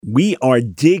We are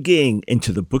digging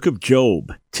into the book of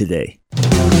Job today.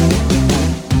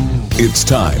 It's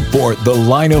time for The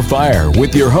Line of Fire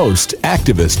with your host,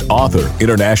 activist, author,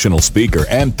 international speaker,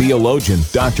 and theologian,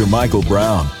 Dr. Michael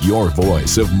Brown, your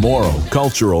voice of moral,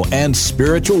 cultural, and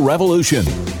spiritual revolution.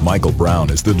 Michael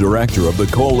Brown is the director of the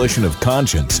Coalition of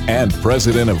Conscience and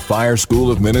president of Fire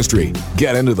School of Ministry.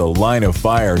 Get into The Line of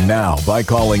Fire now by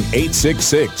calling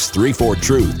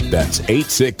 866-34-TRUTH. That's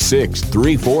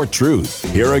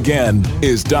 866-34-TRUTH. Here again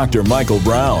is Dr. Michael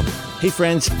Brown. Hey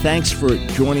friends, thanks for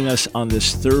joining us on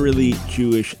this Thoroughly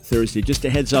Jewish Thursday. Just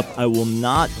a heads up, I will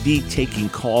not be taking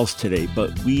calls today,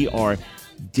 but we are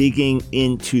digging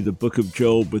into the book of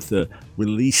Job with the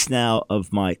release now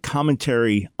of my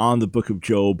commentary on the book of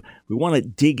Job. We want to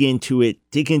dig into it,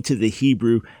 dig into the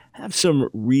Hebrew, have some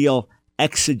real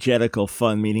exegetical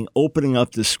fun, meaning opening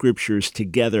up the scriptures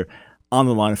together on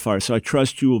the Line of Fire. So I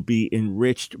trust you will be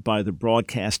enriched by the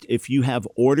broadcast. If you have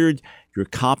ordered your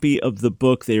copy of the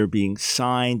book, they are being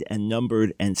signed and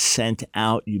numbered and sent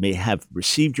out. You may have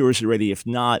received yours already. If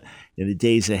not, in the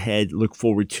days ahead, look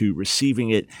forward to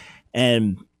receiving it.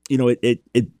 And, you know, it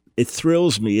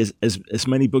thrills me, as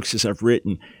many books as I've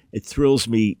written, it thrills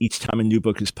me each time a new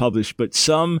book is published. But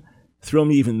some thrill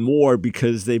me even more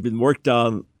because they've been worked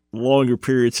on longer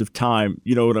periods of time.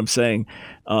 You know what I'm saying?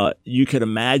 You can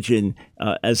imagine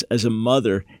as a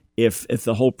mother, if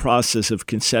the whole process of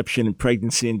conception and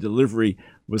pregnancy and delivery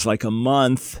was like a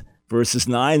month versus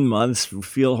 9 months, would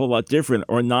feel a whole lot different,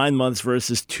 or 9 months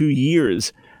versus 2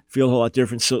 years feel a whole lot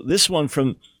different. So this one, from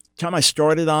the time I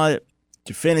started on it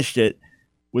to finished it,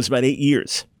 was about 8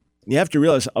 years. You have to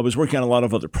realize I was working on a lot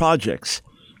of other projects.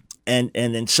 And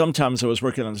then sometimes I was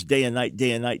working on this day and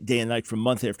night for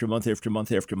month after month after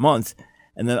month after month.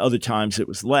 And then other times it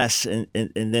was less. And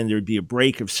then there'd be a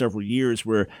break of several years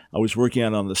where I was working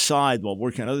on the side while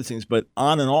working on other things, but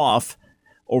on and off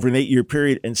over an 8-year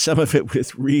period, and some of it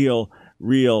with real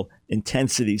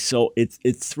intensity. So it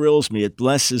thrills me. It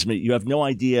blesses me. You have no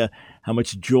idea how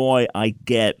much joy I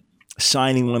get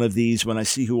signing one of these when I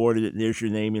see who ordered it. There's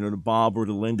your name, to Bob or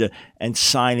to Linda, and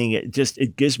signing it.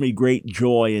 It gives me great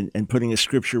joy and putting a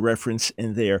scripture reference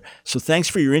in there. So thanks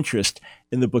for your interest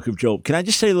in the book of Job. Can I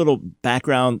just say a little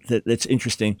background that's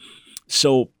interesting?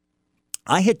 So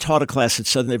I had taught a class at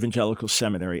Southern Evangelical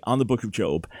Seminary on the book of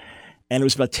Job, and it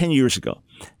was about 10 years ago.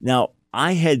 Now,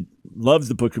 I had loved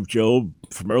the book of Job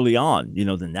from early on.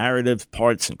 The narrative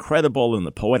part's incredible, and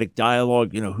the poetic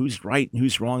dialogue, who's right and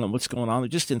who's wrong and what's going on. I'm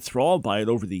just enthralled by it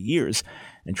over the years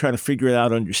and trying to figure it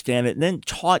out, understand it, and then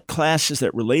taught classes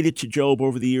that related to Job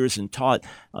over the years, and taught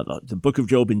the book of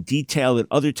Job in detail at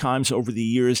other times over the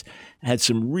years. Had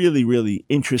some really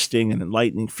interesting and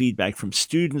enlightening feedback from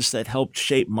students that helped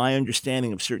shape my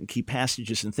understanding of certain key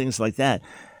passages and things like that.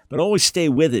 But always stay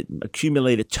with it,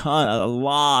 accumulate a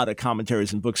lot of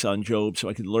commentaries and books on Job so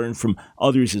I could learn from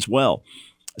others as well.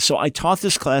 So I taught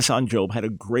this class on Job, had a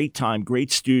great time,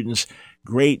 great students,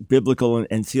 great biblical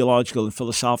and theological and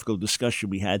philosophical discussion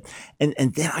we had. And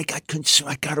then I got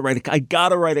consumed. I got to write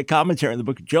a commentary on the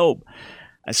book of Job.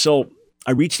 So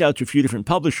I reached out to a few different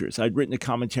publishers. I'd written a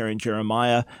commentary in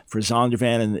Jeremiah for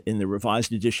Zondervan in the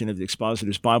revised edition of the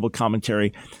Expositor's Bible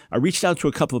Commentary. I reached out to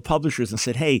a couple of publishers and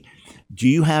said, hey, do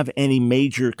you have any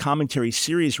major commentary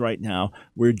series right now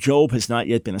where Job has not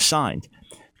yet been assigned?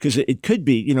 Because it could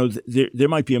be, there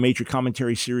might be a major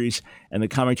commentary series, and the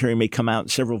commentary may come out in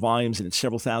several volumes and it's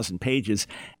several thousand pages,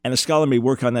 and a scholar may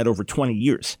work on that over 20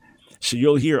 years. So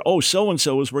you'll hear,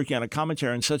 so-and-so was working on a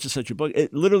commentary on such and such a book.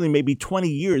 It literally may be 20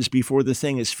 years before the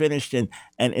thing is finished and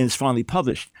is finally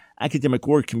published. Academic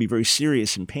work can be very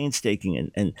serious and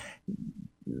painstaking and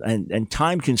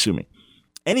time-consuming.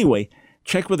 Anyway,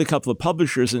 check with a couple of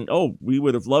publishers and, we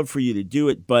would have loved for you to do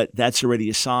it, but that's already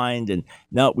assigned, and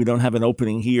no, we don't have an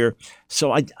opening here.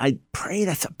 So I prayed.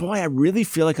 I thought, boy, I really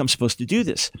feel like I'm supposed to do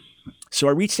this. So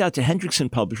I reached out to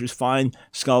Hendrickson Publishers, fine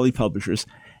scholarly publishers,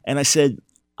 and I said,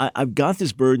 I've got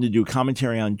this burden to do a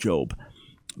commentary on Job,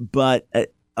 but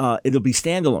it'll be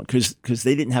standalone because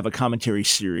they didn't have a commentary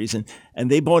series, and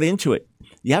they bought into it.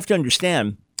 You have to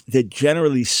understand that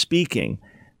generally speaking,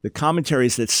 the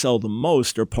commentaries that sell the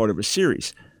most are part of a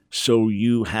series. So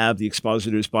you have the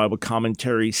Expositor's Bible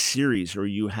Commentary series, or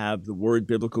you have the Word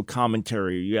Biblical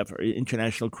Commentary, or you have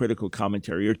International Critical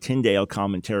Commentary, or Tyndale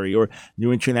Commentary, or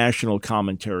New International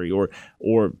Commentary, or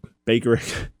Baker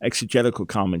Exegetical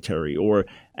Commentary, or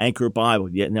Anchor Bible.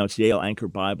 Now it's Yale Anchor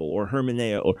Bible, or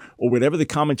Hermeneia, or whatever the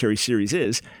commentary series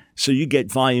is. So you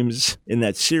get volumes in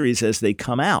that series as they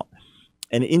come out.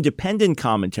 And independent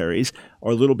commentaries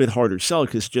are a little bit harder to sell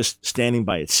because just standing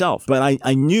by itself. But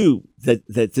I knew that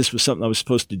this was something I was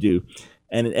supposed to do.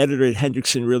 And an editor at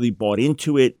Hendrickson really bought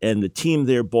into it, and the team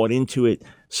there bought into it.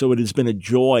 So it has been a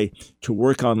joy to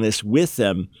work on this with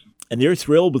them. And they're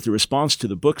thrilled with the response to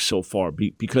the book so far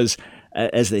because,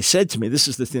 as they said to me, this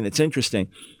is the thing that's interesting.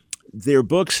 Their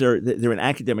books they're an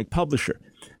academic publisher.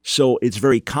 So it's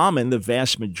very common, the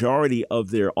vast majority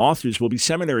of their authors will be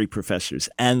seminary professors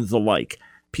and the like,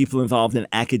 people involved in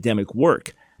academic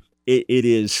work. It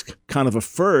is kind of a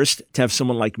first to have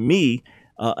someone like me,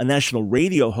 a national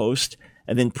radio host,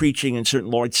 and then preaching in certain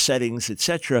large settings,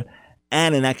 etc.,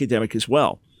 and an academic as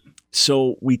well.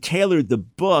 So we tailored the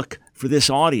book for this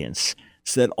audience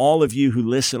so that all of you who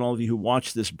listen, all of you who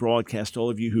watch this broadcast, all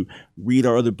of you who read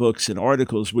our other books and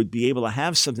articles would be able to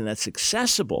have something that's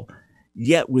accessible,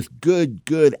 yet with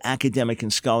good academic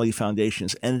and scholarly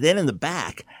foundations. And then in the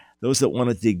back, those that want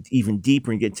to dig even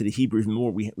deeper and get to the Hebrew even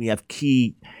more, we have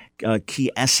key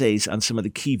essays on some of the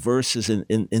key verses in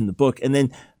the book. And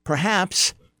then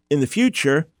perhaps in the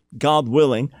future, God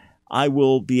willing, I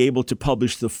will be able to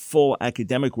publish the full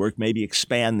academic work, maybe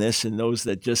expand this, and those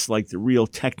that just like the real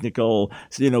technical,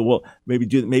 we'll maybe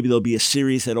there'll be a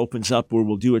series that opens up where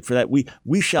we'll do it for that.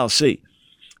 We shall see.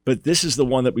 But this is the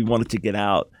one that we wanted to get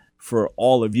out for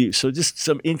all of you. So just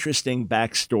some interesting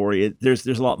backstory. There's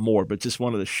a lot more, but just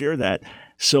wanted to share that.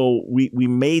 So we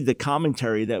made the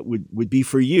commentary that would be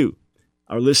for you,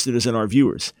 our listeners and our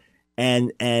viewers.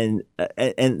 And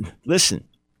listen,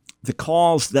 the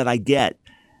calls that I get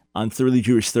on Thoroughly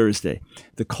Jewish Thursday,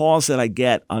 the calls that I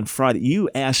get on Friday, you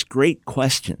ask great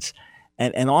questions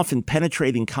and often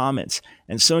penetrating comments.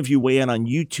 And some of you weigh in on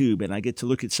YouTube, and I get to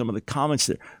look at some of the comments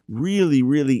there. Really,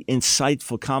 really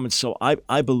insightful comments. So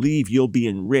I believe you'll be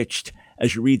enriched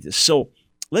as you read this. So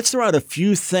let's throw out a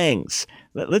few things.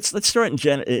 Let's start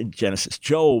in Genesis,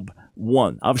 Job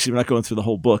 1. Obviously, we're not going through the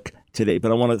whole book today,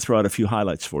 but I want to throw out a few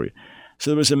highlights for you. So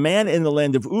there was a man in the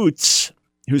land of Uz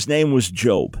whose name was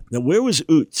Job. Now, where was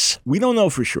Uz? We don't know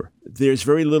for sure. There's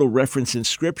very little reference in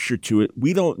Scripture to it.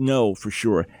 We don't know for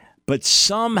sure. But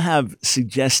some have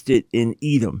suggested in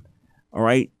Edom. All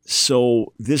right?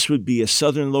 So this would be a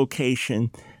southern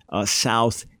location,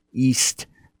 southeast.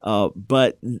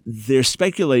 But there's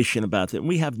speculation about that. And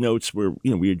we have notes where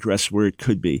we address where it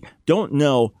could be. Don't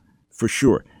know for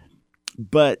sure.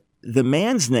 But the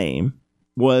man's name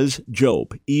was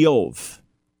Job, Eov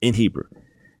in Hebrew.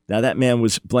 Now, that man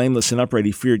was blameless and upright.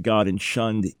 He feared God and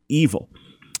shunned evil.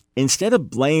 Instead of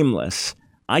blameless,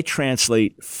 I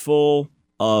translate full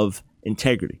of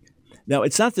integrity. Now,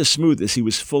 it's not the smoothest. He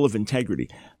was full of integrity.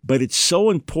 But it's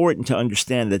so important to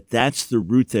understand that that's the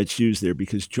root that's used there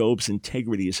because Job's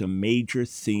integrity is a major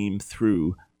theme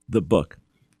through the book.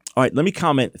 All right, let me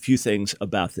comment a few things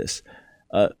about this.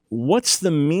 What's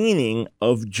the meaning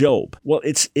of Job? Well,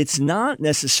 it's not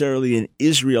necessarily an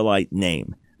Israelite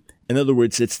name. In other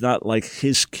words, it's not like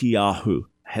Hizkiyahu,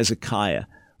 Hezekiah,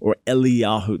 or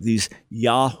Eliyahu. These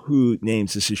Yahoo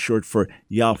names, this is short for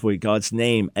Yahweh, God's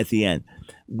name at the end.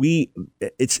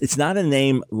 It's not a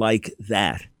name like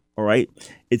that, all right?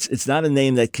 It's not a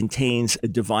name that contains a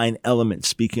divine element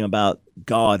speaking about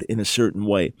God in a certain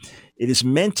way. It is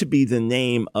meant to be the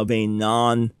name of a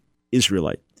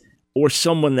non-Israelite or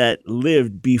someone that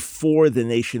lived before the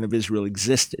nation of Israel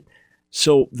existed.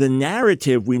 So the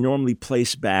narrative we normally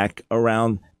place back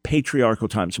around patriarchal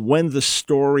times, when the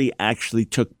story actually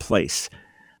took place,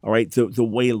 all right, the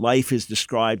way life is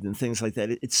described and things like that.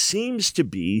 It seems to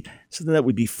be something that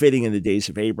would be fitting in the days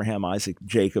of Abraham, Isaac,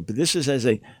 Jacob, but this is as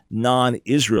a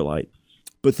non-Israelite.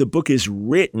 But the book is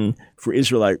written for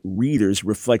Israelite readers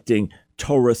reflecting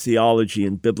Torah theology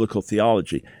and biblical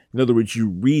theology. In other words, you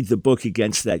read the book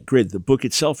against that grid. The book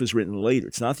itself is written later.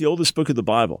 It's not the oldest book of the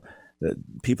Bible.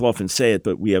 People often say it,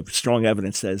 but we have strong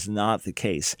evidence that is not the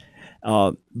case.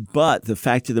 But the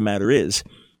fact of the matter is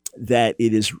that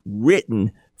it is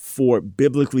written for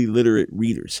biblically literate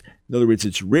readers. In other words,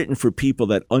 it's written for people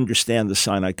that understand the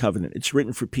Sinai covenant. It's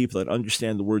written for people that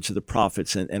understand the words of the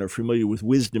prophets and are familiar with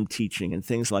wisdom teaching and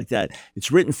things like that.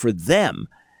 It's written for them,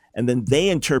 and then they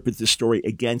interpret the story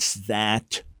against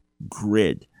that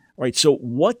grid. All right, so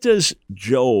what does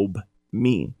Job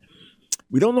mean?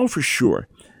 We don't know for sure.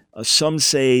 Some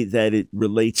say that it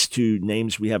relates to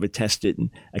names we have attested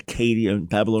in Akkadian,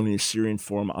 Babylonian, Assyrian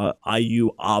form,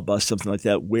 Ayu, Abba, something like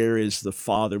that. Where is the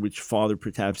Father, which Father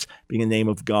perhaps being a name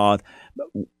of God?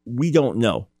 We don't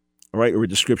know, all right, or a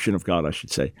description of God, I should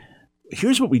say.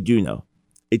 Here's what we do know.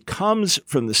 It comes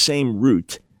from the same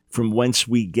root from whence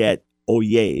we get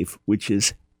Oyev, which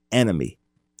is enemy,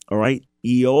 all right?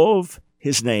 Eov,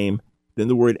 his name, then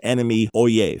the word enemy,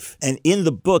 Oyev. And in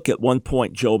the book, at one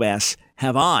point, Job asks,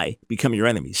 have I become your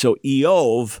enemy? So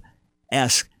Eov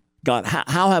asks God,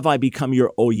 how have I become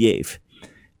your Oyev?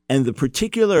 And the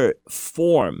particular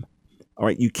form, all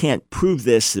right, you can't prove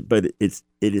this, but it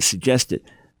is suggested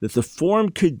that the form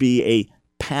could be a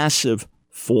passive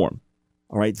form.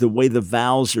 All right, the way the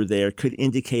vowels are there could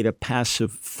indicate a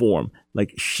passive form,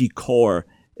 like shikor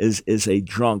is a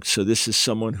drunk. So this is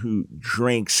someone who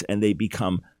drinks and they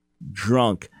become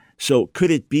drunk. So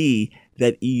could it be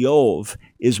that Eov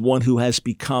is one who has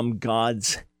become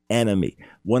God's enemy,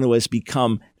 one who has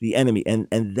become the enemy?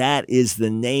 And that is the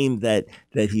name that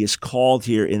he is called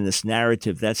here in this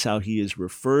narrative. That's how he is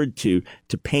referred to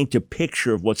paint a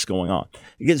picture of what's going on.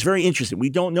 Again, it's very interesting. We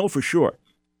don't know for sure,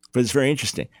 but it's very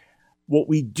interesting. What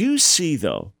we do see,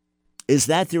 though, is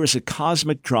that there is a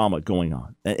cosmic drama going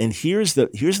on. And here's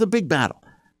the big battle.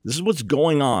 This is what's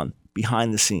going on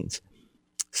behind the scenes.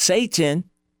 Satan,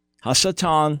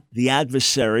 Hasatan, the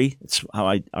adversary, that's how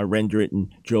I render it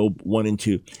in Job 1 and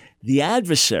 2. The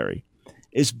adversary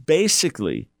is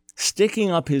basically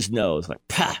sticking up his nose like,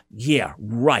 "Pah, yeah,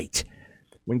 right."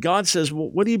 When God says, "Well,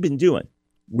 what have you been doing?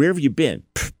 Where have you been?"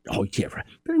 "Oh, yeah, right.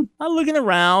 I'm looking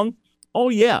around. Oh,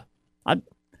 yeah, I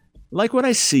like what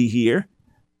I see here.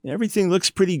 Everything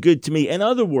looks pretty good to me." In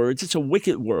other words, it's a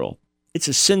wicked world. It's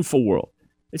a sinful world.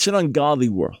 It's an ungodly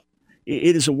world.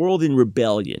 It is a world in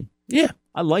rebellion. Yeah,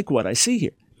 I like what I see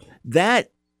here.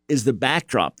 That is the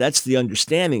backdrop. That's the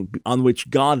understanding on which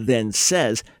God then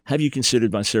says, "Have you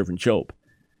considered my servant Job?"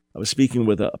 I was speaking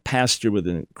with a pastor with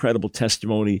an incredible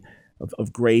testimony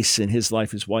of grace in his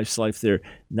life, his wife's life. Their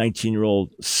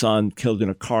 19-year-old son killed in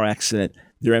a car accident.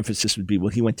 Their emphasis would be, well,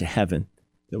 he went to heaven.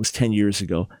 That was 10 years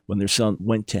ago when their son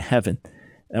went to heaven.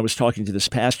 And I was talking to this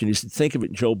pastor, and he said, think of it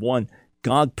in Job 1.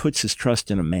 God puts his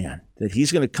trust in a man, that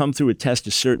he's going to come through a test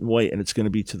a certain way, and it's going to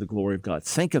be to the glory of God.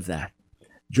 Think of that.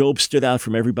 Job stood out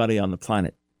from everybody on the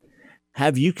planet.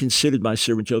 Have you considered my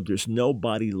servant Job? There's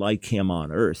nobody like him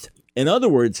on earth. In other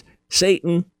words,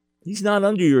 Satan, he's not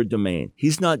under your domain.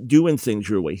 He's not doing things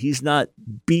your way. He's not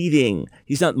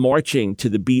marching to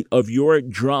the beat of your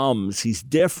drums. He's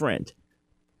different.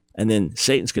 And then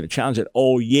Satan's going to challenge it.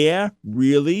 "Oh, yeah?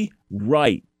 Really?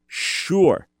 Right.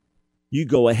 Sure. You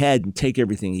go ahead and take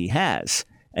everything he has,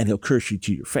 and he'll curse you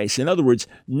to your face." In other words,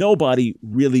 nobody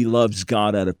really loves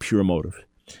God out of pure motive.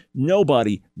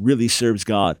 Nobody really serves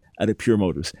God out of pure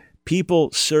motives.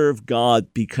 People serve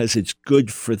God because it's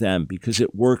good for them, because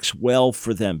it works well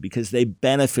for them, because they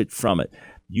benefit from it.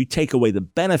 You take away the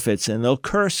benefits, and they'll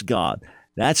curse God.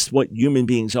 That's what human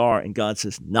beings are, and God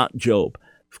says, not Job.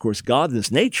 Of course, God in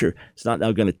his nature is not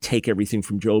now going to take everything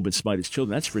from Job and smite his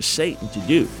children. That's for Satan to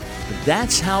do. But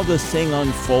that's how the thing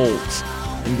unfolds.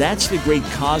 And that's the great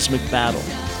cosmic battle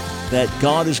that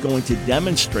God is going to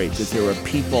demonstrate, that there are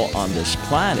people on this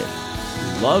planet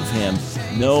who love him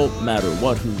no matter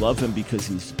what, who love him because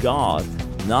he's God,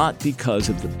 not because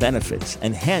of the benefits.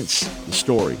 And hence, the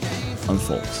story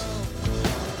unfolds.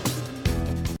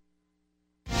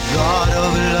 God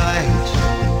of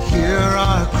light, hear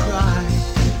our cry.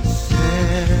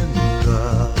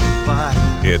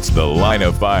 It's The Line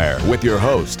of Fire with your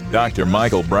host, Dr.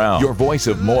 Michael Brown, your voice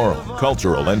of moral,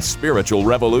 cultural, and spiritual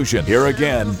revolution. Here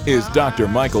again is Dr.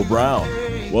 Michael Brown.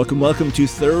 Welcome to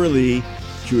Thoroughly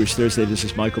Jewish Thursday. This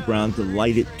is Michael Brown,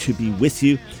 delighted to be with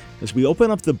you as we open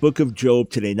up the book of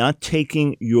Job today, not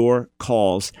taking your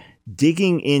calls,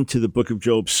 digging into the book of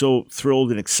Job. So thrilled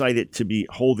and excited to be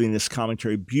holding this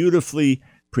commentary, beautifully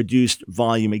produced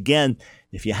volume. Again,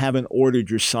 if you haven't ordered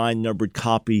your signed numbered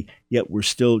copy yet, we're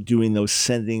still doing those,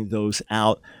 sending those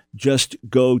out. Just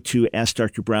go to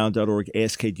AskDrBrown.org,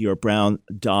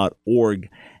 AskDrBrown.org,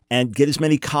 and get as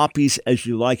many copies as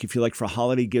you like, if you like, for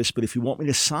holiday gifts. But if you want me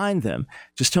to sign them,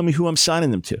 just tell me who I'm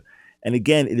signing them to. And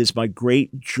again, it is my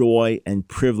great joy and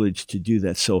privilege to do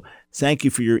that. So thank you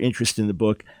for your interest in the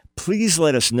book. Please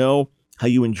let us know how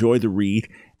you enjoy the read.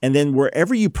 And then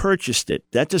wherever you purchased it,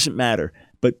 that doesn't matter.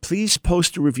 But please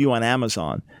post a review on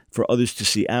Amazon for others to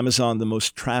see. Amazon, the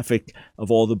most trafficked of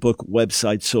all the book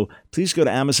websites. So please go to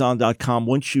Amazon.com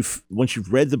once you've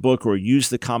read the book or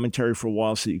used the commentary for a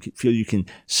while, so you feel you can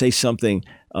say something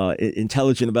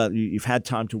intelligent about it. You've had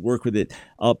time to work with it.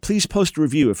 Please post a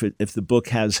review if the book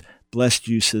has blessed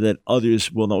you, so that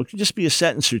others will know. It can just be a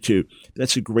sentence or two.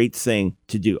 That's a great thing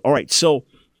to do. All right, so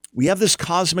we have this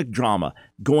cosmic drama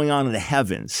going on in the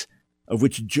heavens, of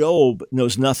which Job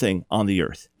knows nothing on the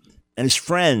earth, and his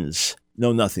friends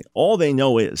know nothing. All they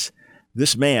know is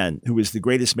this man who is the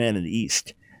greatest man in the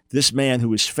East, this man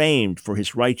who is famed for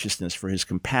his righteousness, for his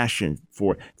compassion,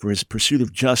 for his pursuit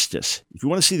of justice. If you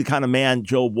want to see the kind of man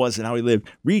Job was and how he lived,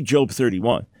 read Job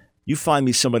 31. You find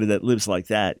me somebody that lives like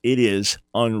that. It is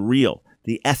unreal,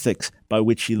 the ethics by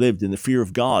which he lived and the fear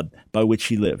of God by which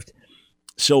he lived.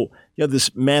 So you have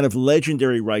this man of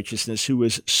legendary righteousness who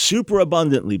was super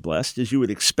abundantly blessed, as you would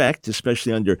expect,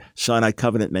 especially under Sinai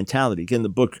covenant mentality. Again, the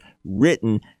book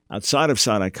written outside of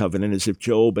Sinai covenant as if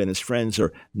Job and his friends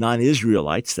are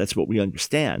non-Israelites. That's what we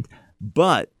understand.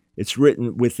 But it's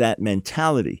written with that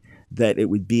mentality that it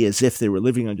would be as if they were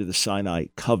living under the Sinai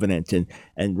covenant,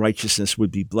 and righteousness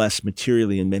would be blessed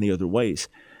materially in many other ways.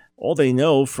 All they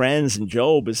know, friends and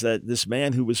Job, is that this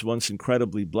man who was once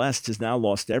incredibly blessed has now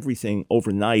lost everything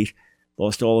overnight,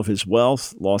 lost all of his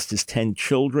wealth, lost his 10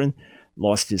 children,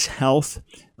 lost his health,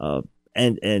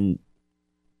 and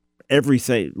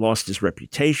everything, lost his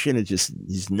reputation.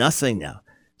 He's nothing now,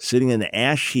 sitting in the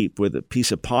ash heap with a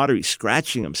piece of pottery,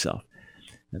 scratching himself.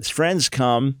 And his friends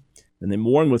come and they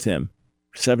mourn with him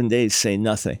for 7 days, saying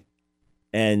nothing.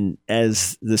 And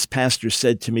as this pastor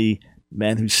said to me,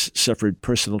 man who suffered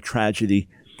personal tragedy,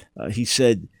 he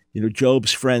said,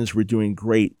 Job's friends were doing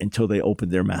great until they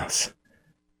opened their mouths.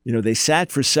 They sat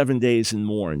for 7 days and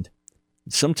mourned.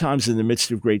 Sometimes in the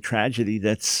midst of great tragedy,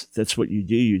 that's what you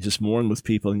do. You just mourn with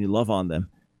people and you love on them.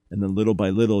 And then little by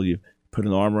little, you put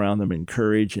an arm around them and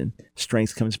courage and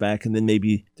strength comes back. And then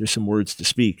maybe there's some words to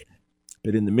speak.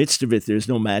 But in the midst of it, there's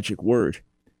no magic word.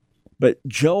 But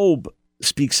Job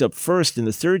speaks up first in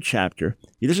the 3rd chapter.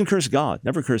 He doesn't curse God,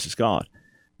 never curses God,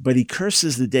 but he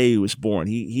curses the day he was born.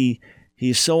 He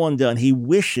is so undone. He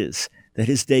wishes that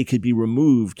his day could be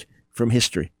removed from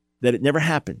history, that it never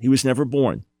happened. He was never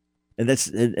born. And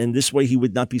this way he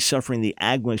would not be suffering the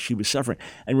anguish he was suffering.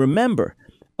 And remember,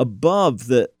 above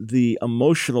the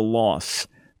emotional loss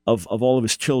of all of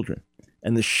his children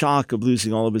and the shock of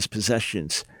losing all of his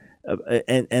possessions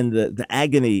and the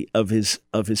agony of his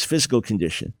physical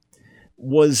condition,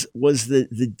 was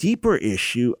the deeper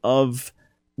issue of,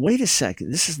 wait a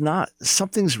second,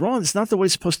 something's wrong. It's not the way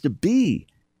it's supposed to be.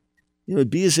 It'd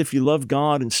be as if you love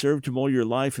God and served him all your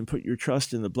life and put your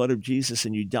trust in the blood of Jesus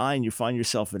and you die and you find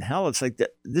yourself in hell. It's like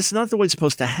that. This is not the way it's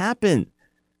supposed to happen.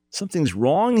 Something's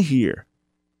wrong here.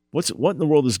 What in the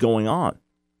world is going on?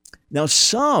 Now,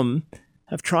 some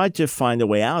have tried to find a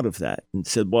way out of that and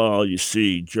said, well, you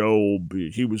see, Job,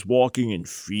 he was walking in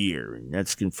fear, and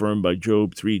that's confirmed by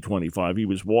Job 3:25. He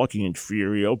was walking in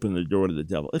fear. He opened the door to the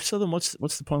devil. If so, then what's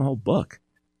the point of the whole book?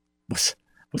 What's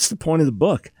the point of the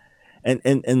book?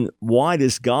 And why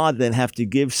does God then have to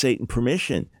give Satan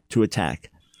permission to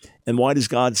attack? And why does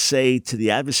God say to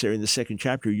the adversary in the 2nd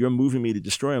chapter, you're moving me to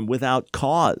destroy him without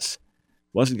cause?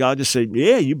 Wasn't God just saying,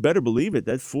 yeah, you better believe it.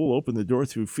 That fool opened the door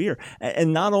through fear.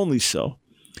 And not only so,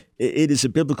 it is a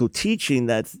biblical teaching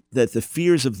that the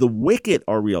fears of the wicked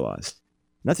are realized,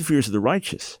 not the fears of the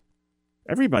righteous.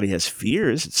 Everybody has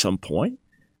fears at some point.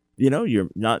 You're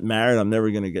not married, I'm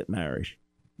never going to get married.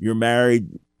 You're married,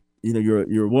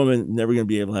 you're a woman, never going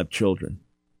to be able to have children.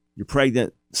 You're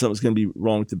pregnant, something's going to be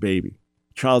wrong with the baby.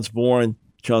 Child's born,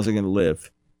 child's not going to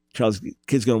live.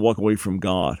 Kid's going to walk away from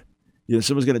God.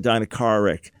 Someone's going to die in a car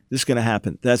wreck. This is going to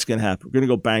happen. That's going to happen. We're going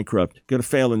to go bankrupt. Going to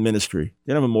fail in ministry.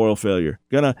 Going to have a moral failure.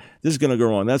 This is going to go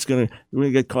wrong. We're going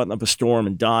to get caught in up a storm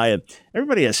and die. And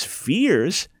everybody has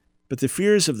fears, but the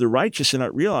fears of the righteous are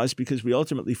not realized because we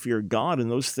ultimately fear God,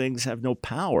 and those things have no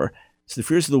power. It's the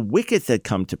fears of the wicked that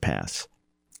come to pass.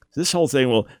 So this whole thing,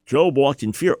 well, Job walked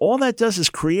in fear. All that does is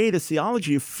create a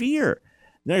theology of fear.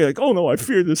 Now you're like, oh no, I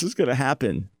fear this is going to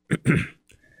happen.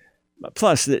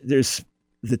 Plus,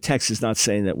 the text is not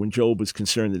saying that when Job was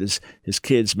concerned that his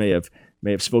kids may have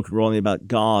spoken wrongly about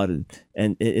God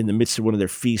and in the midst of one of their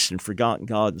feasts and forgotten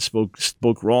God and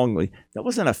spoke wrongly. That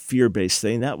wasn't a fear-based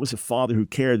thing. That was a father who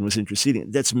cared and was interceding.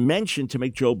 That's mentioned to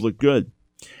make Job look good.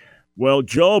 Well,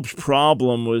 Job's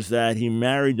problem was that he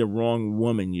married the wrong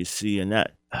woman, you see, and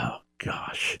that, oh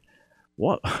gosh,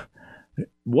 what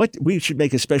we should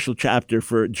make a special chapter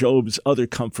for Job's other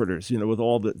comforters, with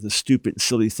all the stupid,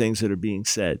 silly things that are being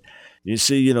said. You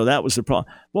see, that was the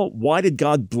problem. Well, why did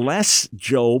God bless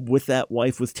Job with that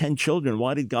wife with 10 children?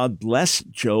 Why did God bless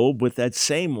Job with that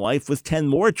same wife with 10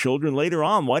 more children later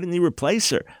on? Why didn't he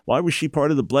replace her? Why was she part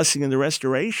of the blessing and the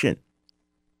restoration?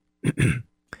 And,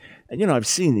 I've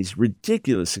seen these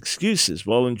ridiculous excuses.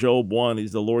 Well, in Job 1,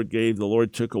 the Lord gave, the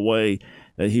Lord took away.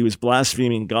 He was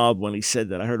blaspheming God when he said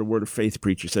that. I heard a Word of Faith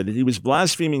preacher said it. He was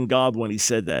blaspheming God when he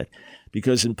said that.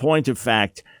 Because in point of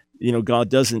fact, God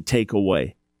doesn't take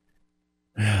away.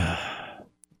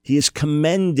 He is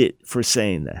commended for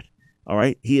saying that. All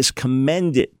right? He is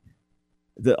commended.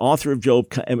 The author of Job,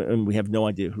 and we have no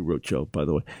idea who wrote Job, by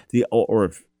the way,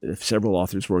 or if several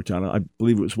authors worked on it. I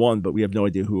believe it was one, but we have no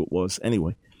idea who it was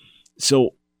anyway.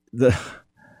 So the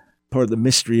part of the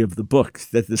mystery of the book,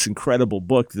 that this incredible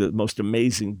book, the most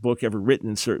amazing book ever written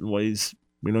in certain ways,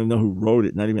 we don't know who wrote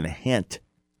it, not even a hint.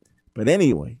 But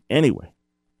anyway,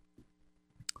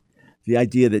 the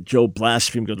idea that Job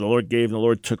blasphemed God, the Lord gave and the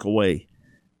Lord took away.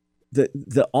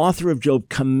 The author of Job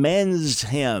commends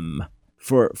him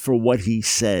for what he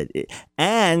said.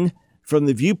 And from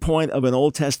the viewpoint of an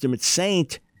Old Testament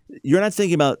saint, you're not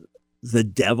thinking about the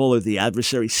devil or the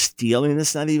adversary stealing.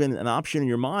 That's not even an option in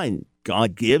your mind.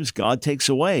 God gives, God takes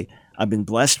away. I've been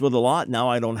blessed with a lot. Now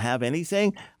I don't have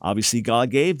anything. Obviously, God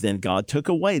gave, then God took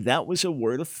away. That was a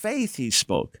word of faith he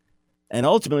spoke. And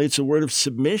ultimately, it's a word of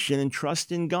submission and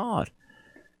trust in God.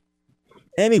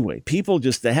 Anyway, people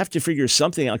they have to figure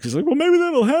something out because, well, maybe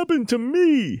that'll happen to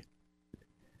me.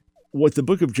 What the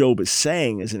book of Job is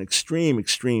saying is an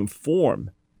extreme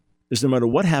form is no matter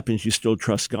what happens, you still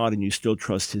trust God and you still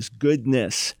trust his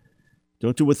goodness.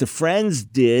 Don't do what the friends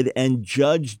did and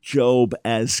judge Job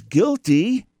as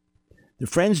guilty. The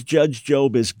friends judged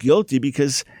Job as guilty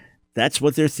because that's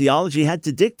what their theology had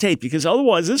to dictate, because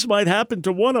otherwise this might happen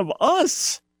to one of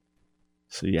us.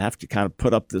 So you have to kind of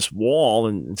put up this wall,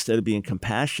 and instead of being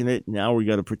compassionate, now we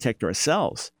got to protect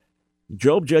ourselves.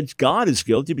 Job judged God as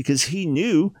guilty because he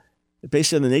knew that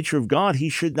based on the nature of God, he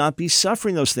should not be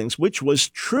suffering those things, which was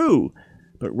true.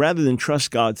 But rather than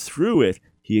trust God through it,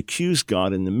 he accused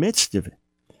God in the midst of it.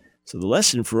 So the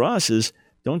lesson for us is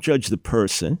don't judge the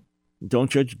person,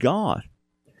 don't judge God.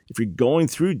 If you're going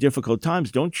through difficult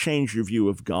times, don't change your view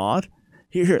of God.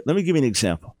 Here, let me give you an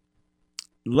example.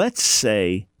 Let's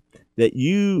say that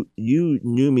you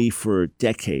knew me for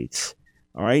decades,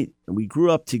 all right? And we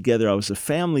grew up together. I was a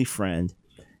family friend,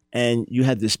 and you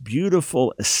had this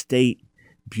beautiful estate,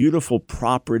 beautiful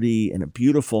property, and a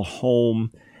beautiful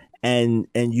home, and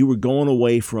you were going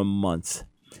away for a month,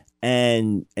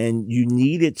 and you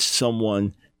needed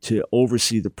someone to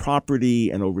oversee the property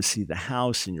and oversee the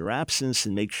house in your absence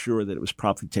and make sure that it was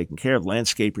properly taken care of.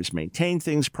 Landscapers maintained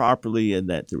things properly and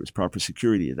that there was proper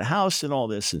security of the house and all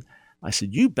this. And I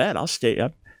said, you bet, I'll stay.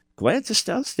 I'm glad to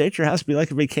stay at your house. It'd be like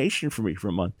a vacation for me for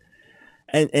a month.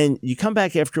 And you come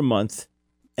back after a month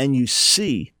and you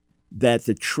see that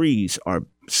the trees are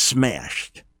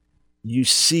smashed. You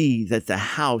see that the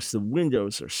house, the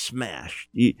windows are smashed.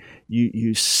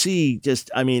 You see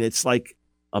it's like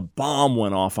a bomb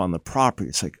went off on the property.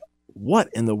 It's like, what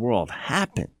in the world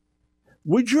happened?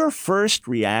 Would your first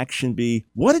reaction be,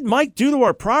 what did Mike do to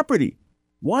our property?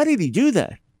 Why did he do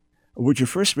that? Or would your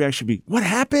first reaction be, what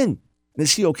happened? And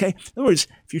is he okay? In other words,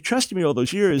 if you trusted me all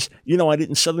those years, I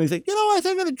didn't suddenly think, I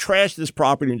think I'm going to trash this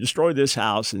property and destroy this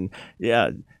house and,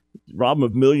 rob him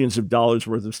of millions of dollars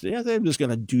worth of stuff. I'm just going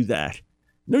to do that.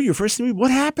 No, your first thing,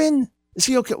 what happened? Is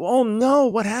he okay? Oh, no,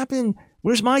 what happened?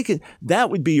 Where's Mike? That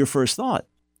would be your first thought,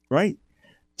 right?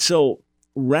 So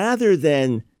rather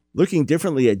than looking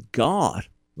differently at God,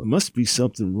 there must be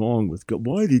something wrong with God.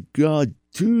 Why did God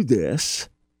do this?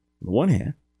 On the one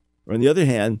hand. Or on the other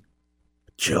hand,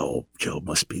 Job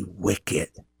must be wicked.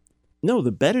 No,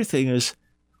 the better thing is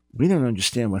we don't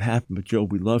understand what happened, but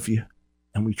Job, we love you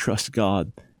and we trust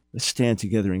God. Let's stand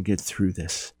together and get through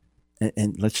this.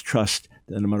 And let's trust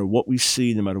that no matter what we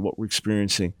see, no matter what we're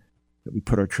experiencing, that we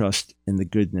put our trust in the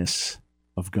goodness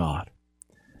of God.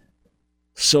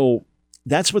 So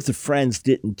that's what the friends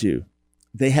didn't do.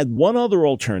 They had one other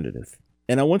alternative.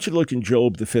 And I want you to look in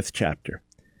Job, the 5th chapter.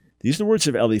 These are the words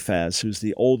of Eliphaz, who's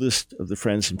the oldest of the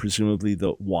friends and presumably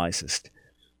the wisest.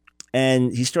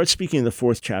 And he starts speaking in the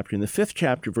 4th chapter. In the 5th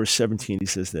chapter, verse 17, he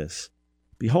says this,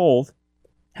 behold,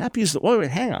 happy is the...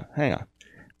 Wait, hang on.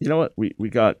 You know what? We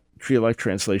got Tree of Life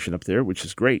translation up there, which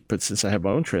is great. But since I have my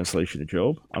own translation of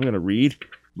Job, I'm going to read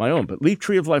my own. But leave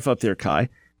Tree of Life up there, Kai.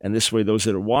 And this way, those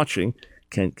that are watching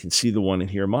can see the one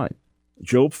and hear mine.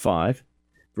 Job 5,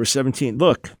 verse 17.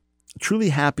 Look, truly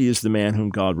happy is the man whom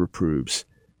God reproves.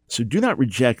 So do not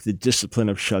reject the discipline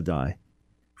of Shaddai.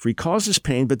 For he causes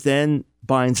pain, but then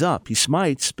binds up. He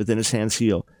smites, but then his hands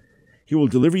heal. He will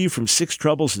deliver you from 6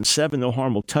 troubles, and 7 no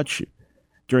harm will touch you.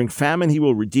 During famine he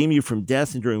will redeem you from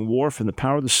death, and during war from the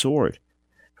power of the sword.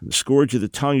 From the scourge of the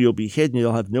tongue you'll be hidden,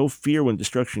 you'll have no fear when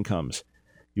destruction comes.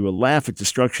 You will laugh at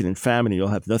destruction and famine, and you'll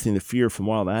have nothing to fear from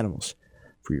wild animals.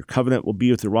 For your covenant will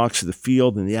be with the rocks of the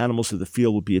field, and the animals of the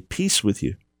field will be at peace with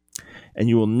you. And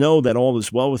you will know that all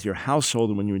is well with your household,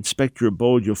 and when you inspect your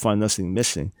abode, you'll find nothing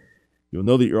missing. You will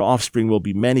know that your offspring will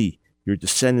be many, your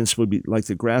descendants will be like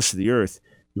the grass of the earth.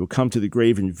 You will come to the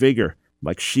grave in vigor,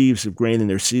 like sheaves of grain in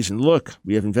their season. Look,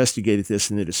 we have investigated this,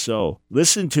 and it is so.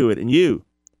 Listen to it, and you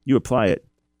apply it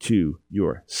to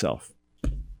yourself.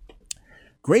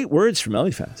 Great words from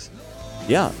Eliphaz.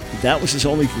 Yeah, that was his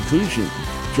only conclusion.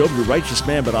 Job, you're a righteous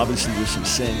man, but obviously there's some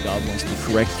sin. God wants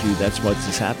to correct you. That's why this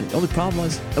is happening. The only problem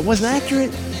was it wasn't accurate.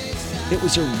 It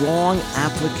was a wrong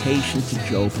application to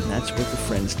Job, and that's what the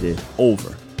friends did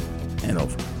over and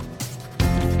over.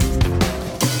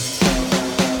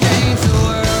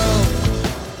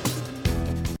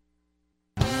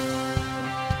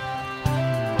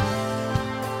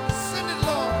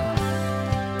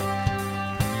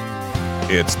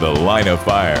 It's The Line of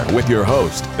Fire with your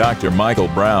host, Dr. Michael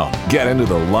Brown. Get into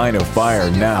the Line of Fire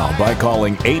now by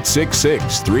calling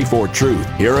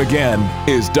 866-34-TRUTH. Here again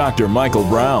is Dr. Michael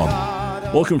Brown.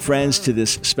 Welcome, friends, to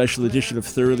this special edition of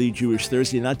Thoroughly Jewish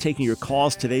Thursday. Not taking your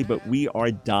calls today, but we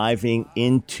are diving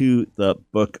into the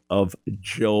book of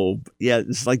Job. Yeah,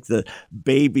 it's like the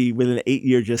baby with an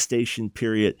 8-year gestation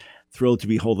period. Thrilled to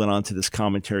be holding on to this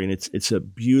commentary, and it's a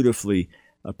beautifully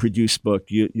produced book.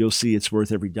 You'll see it's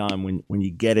worth every dime when you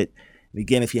get it. And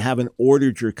again, if you haven't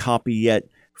ordered your copy yet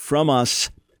from us,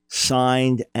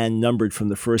 signed and numbered from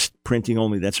the first printing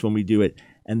only, that's when we do it,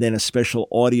 and then a special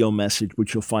audio message,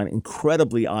 which you'll find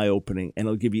incredibly eye-opening, and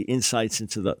it'll give you insights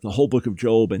into the whole book of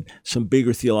Job and some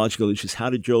bigger theological issues. How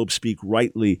did Job speak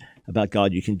rightly about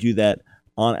God? You can do that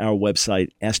on our website,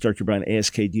 Ask Dr. Brown,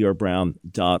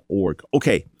 askdrbrown.org.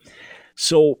 Okay,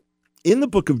 so in the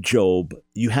book of Job,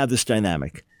 you have this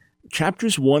dynamic.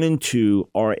 Chapters 1 and 2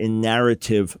 are in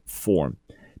narrative form.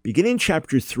 Beginning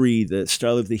chapter 3, the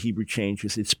style of the Hebrew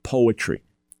changes. It's poetry.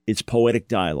 It's poetic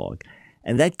dialogue.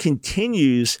 And that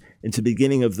continues into the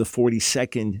beginning of the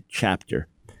 42nd chapter.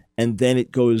 And then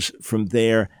it goes from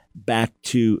there back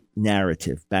to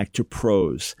narrative, back to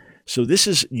prose. So this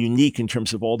is unique in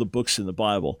terms of all the books in the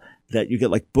Bible, that you get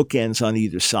like bookends on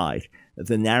either side.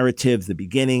 The narrative, the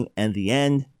beginning and the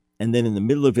end, and then in the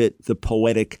middle of it, the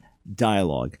poetic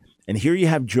dialogue. And here you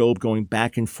have Job going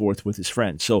back and forth with his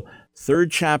friends. So 3rd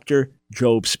chapter,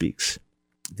 Job speaks.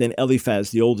 Then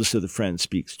Eliphaz, the oldest of the friends,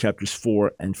 speaks, chapters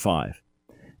 4 and 5.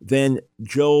 Then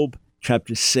Job,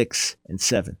 chapters 6 and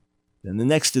 7. Then the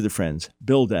next of the friends,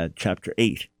 Bildad, chapter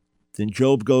 8. Then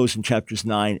Job goes in chapters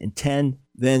 9 and 10.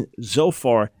 Then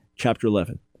Zophar, chapter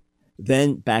 11.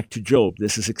 Then back to Job.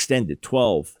 This is extended,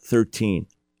 12, 13,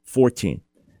 14.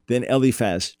 Then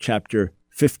Eliphaz, chapter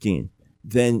 15.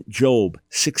 Then Job,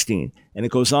 16. And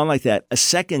it goes on like that, a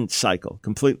second cycle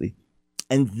completely.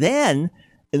 And then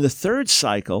in the 3rd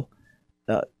cycle,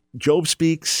 Job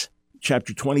speaks,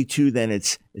 chapter 22, then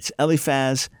it's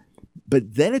Eliphaz.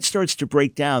 But then it starts to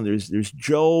break down. There's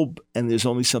Job, and there's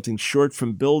only something short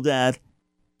from Bildad.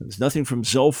 There's nothing from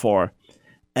Zophar.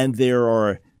 And there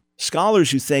are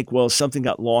scholars who think, well, something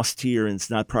got lost here and it's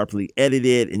not properly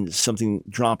edited and something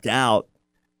dropped out.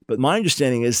 But my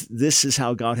understanding is this is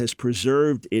how God has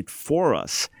preserved it for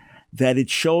us, that it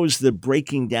shows the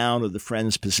breaking down of the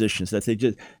friends' positions, that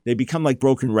they become like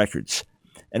broken records.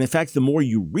 And in fact, the more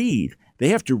you read, they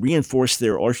have to reinforce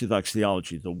their orthodox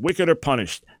theology. The wicked are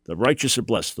punished, the righteous are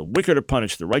blessed. The wicked are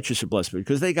punished, the righteous are blessed.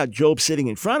 Because they got Job sitting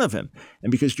in front of him,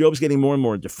 and because Job's getting more and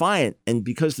more defiant, and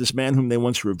because this man whom they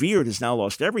once revered has now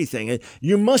lost everything,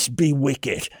 you must be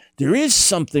wicked. There is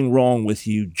something wrong with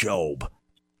you, Job.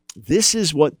 This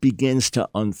is what begins to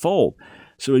unfold.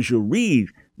 So as you read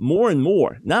more and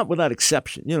more, not without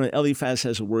exception, Eliphaz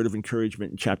has a word of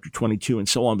encouragement in chapter 22 and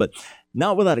so on, but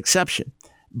not without exception.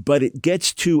 But it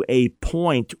gets to a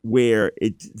point where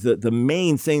the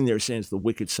main thing they're saying is the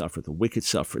wicked suffer, the wicked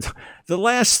suffer. The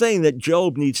last thing that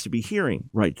Job needs to be hearing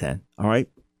right then, all right?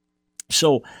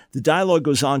 So the dialogue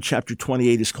goes on. Chapter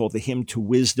 28 is called the Hymn to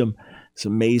Wisdom. It's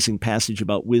an amazing passage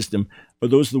about wisdom. Are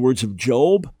those the words of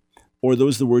Job? Or are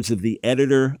those the words of the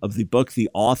editor of the book, the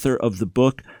author of the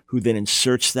book, who then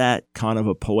inserts that kind of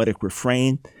a poetic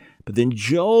refrain? But then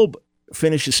Job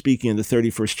finishes speaking in the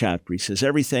 31st chapter. He says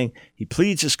everything. He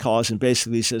pleads his cause and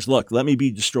basically says, look, let me be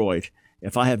destroyed.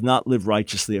 If I have not lived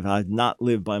righteously, if I have not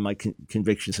lived by my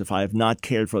convictions, if I have not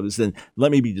cared for others, then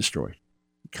let me be destroyed.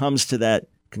 He comes to that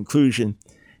conclusion,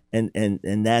 and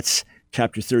that's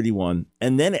chapter 31.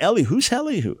 And then who's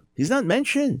Elihu? He's not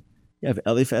mentioned. You have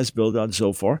Eliphaz, Bildad,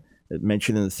 Zophar,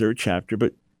 mentioned in the 3rd chapter,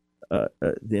 but the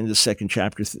end of the 2nd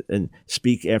chapter and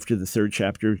speak after the 3rd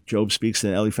chapter. Job speaks,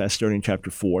 and Eliphaz starting in chapter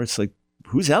 4. It's like,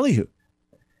 who's Elihu?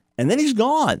 And then he's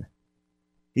gone.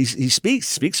 He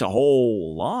speaks a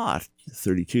whole lot,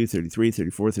 32, 33,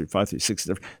 34, 35, 36,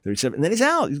 37, and then he's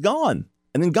out. He's gone.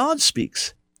 And then God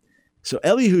speaks. So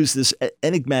Elihu's this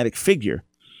enigmatic figure,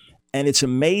 and it's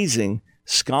amazing.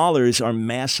 Scholars are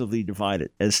massively divided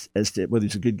as to whether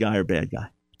he's a good guy or a bad guy.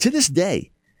 To this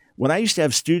day, when I used to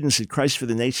have students at Christ for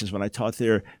the Nations, when I taught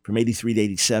there from 83 to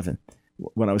 87,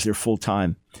 when I was there full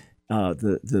time,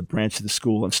 the branch of the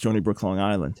school on Stony Brook, Long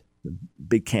Island, the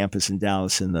big campus in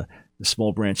Dallas, and the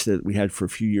small branch that we had for a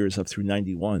few years up through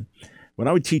 91. When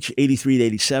I would teach 83 to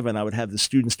 87, I would have the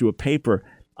students do a paper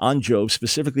on Job,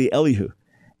 specifically Elihu.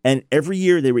 And every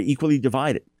year they were equally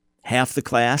divided. Half the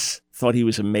class thought he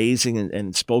was amazing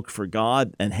and spoke for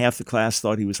God, and half the class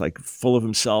thought he was like full of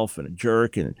himself and a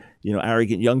jerk and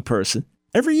arrogant young person.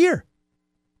 Every year.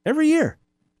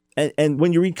 And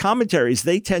when you read commentaries,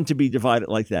 they tend to be divided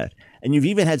like that. And you've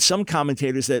even had some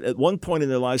commentators that at one point in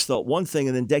their lives thought one thing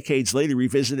and then decades later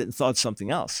revisited and thought something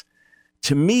else.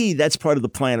 To me, that's part of the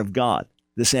plan of God,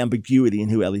 this ambiguity in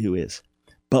who Elihu is.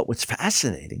 But what's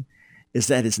fascinating is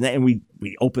that his name, and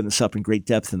we open this up in great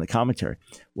depth in the commentary.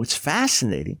 What's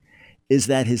fascinating is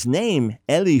that his name,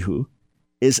 Elihu,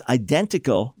 is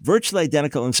identical, virtually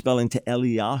identical in spelling to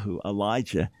Eliyahu,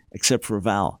 Elijah, except for a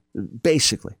vowel,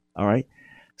 basically, all right?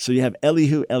 So you have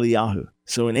Elihu, Eliyahu.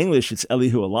 So in English, it's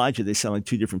Elihu, Elijah. They sound like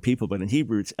two different people, but in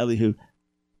Hebrew, it's Elihu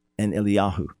and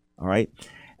Eliyahu, all right?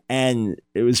 And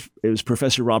it was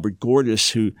Professor Robert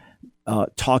Gordis who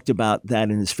talked about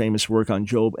that in his famous work on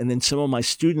Job. And then some of my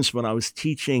students, when I was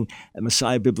teaching at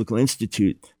Messiah Biblical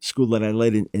Institute, school that I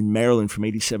led in Maryland from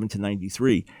 87 to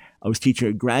 93, I was teaching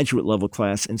a graduate level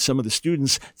class, and some of the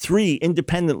students, 3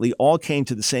 independently, all came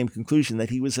to the same conclusion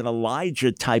that he was an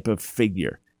Elijah type of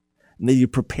figure. And that he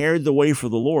prepared the way for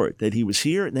the Lord, that he was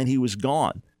here and then he was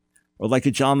gone. Or like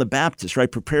a John the Baptist,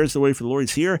 right? Prepares the way for the Lord.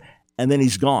 He's here and then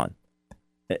he's gone.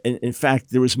 In fact,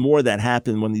 there was more that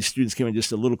happened when these students came in,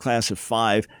 just a little class of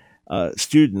 5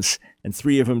 students, and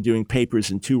 3 of them doing papers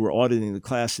and 2 were auditing the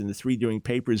class, and the 3 doing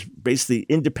papers basically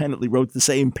independently wrote the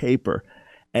same paper.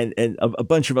 And a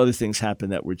bunch of other things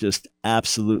happened that were just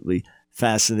absolutely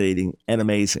fascinating and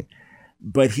amazing.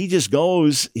 But he just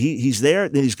goes, he's there,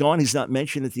 then he's gone, he's not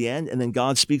mentioned at the end, and then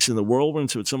God speaks in the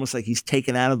whirlwind, so it's almost like he's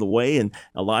taken out of the way, and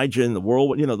Elijah in the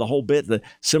whirlwind, the whole bit, the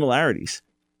similarities.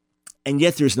 And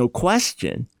yet there's no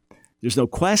question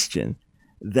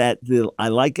that I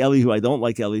like Elihu, I don't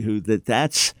like Elihu,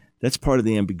 that's part of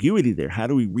the ambiguity there. How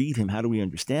do we read him? How do we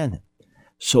understand him?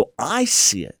 So I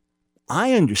see it,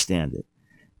 I understand it,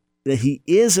 that he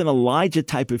is an Elijah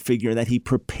type of figure, and that he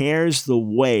prepares the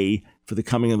way for the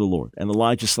coming of the Lord. And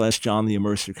Elijah / John the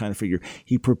Immerser kind of figure.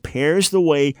 He prepares the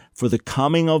way for the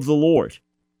coming of the Lord,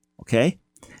 okay?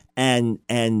 And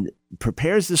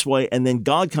prepares this way, and then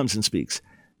God comes and speaks.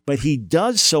 But he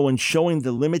does so in showing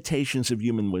the limitations of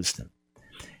human wisdom.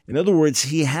 In other words,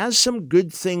 he has some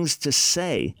good things to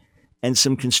say and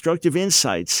some constructive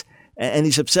insights, and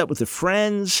he's upset with the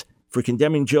friends for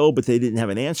condemning Job, but they didn't have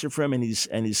an answer for him, and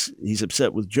he's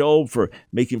upset with Job for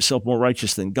making himself more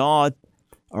righteous than God.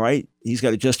 All right, he's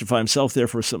got to justify himself,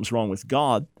 therefore something's wrong with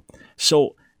God.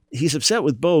 So he's upset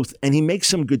with both, and he makes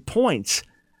some good points,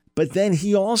 but then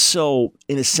he also,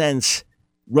 in a sense,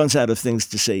 runs out of things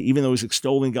to say, even though he's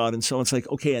extolling God and so on. It's like,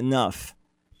 okay, enough.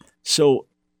 So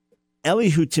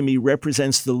Elihu, to me,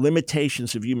 represents the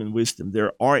limitations of human wisdom.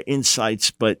 There are insights,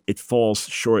 but it falls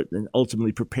short and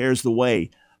ultimately prepares the way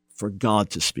for God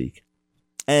to speak.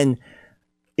 And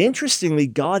interestingly,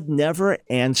 God never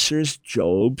answers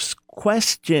Job's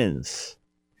questions.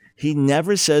 He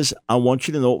never says, I want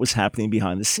you to know what was happening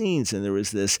behind the scenes. And there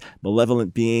was this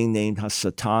malevolent being named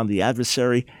Satan, the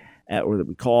adversary, or that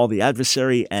we call the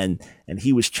adversary, and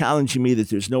he was challenging me that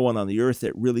there's no one on the earth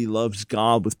that really loves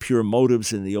God with pure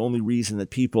motives, and the only reason that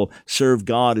people serve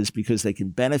God is because they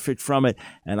can benefit from it.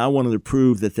 And I wanted to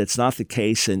prove that that's not the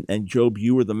case, and Job,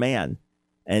 you were the man.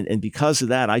 And because of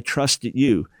that, I trusted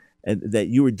you, and that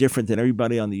you were different than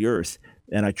everybody on the earth.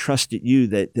 And I trusted you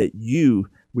that you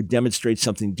would demonstrate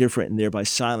something different and thereby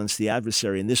silence the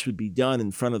adversary. And this would be done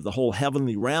in front of the whole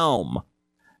heavenly realm.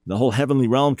 The whole heavenly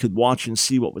realm could watch and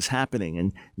see what was happening,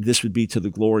 and this would be to the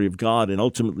glory of God. And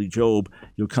ultimately, Job,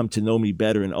 you'll come to know me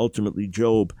better, and ultimately,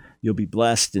 Job, you'll be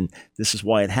blessed, and this is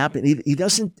why it happened. He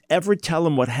doesn't ever tell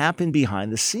him what happened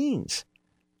behind the scenes.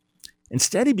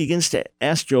 Instead, he begins to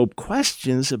ask Job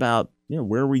questions about,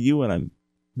 where were you when I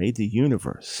made the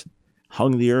universe,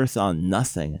 hung the earth on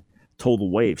nothing, told the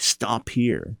waves, stop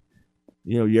here.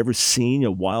 You ever seen a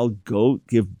wild goat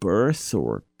give birth,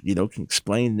 or can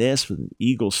explain this with an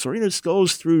eagle story? This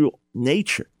goes through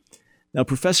nature. Now,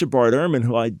 Professor Bart Ehrman,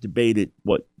 who I debated,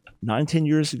 9-10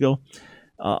 years ago,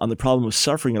 on the problem of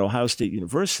suffering at Ohio State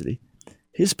University,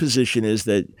 his position is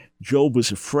that Job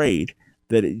was afraid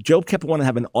that Job kept wanting to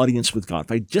have an audience with God.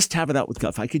 If I just have it out with God,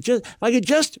 if I could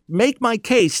just make my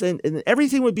case, and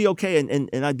everything would be okay,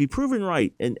 and I'd be proven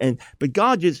right. But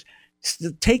God just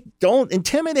don't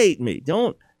intimidate me.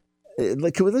 Don't.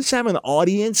 Let's have an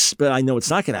audience, but I know it's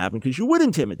not going to happen because you would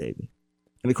intimidate me.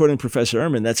 And according to Professor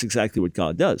Ehrman, that's exactly what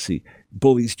God does. He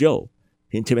bullies Job.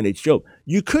 He intimidates Job.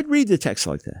 You could read the text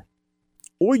like that.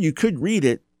 Or you could read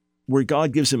it where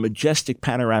God gives a majestic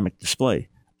panoramic display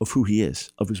of who he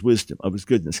is, of his wisdom, of his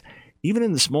goodness, even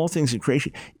in the small things in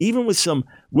creation, even with some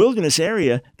wilderness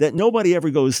area that nobody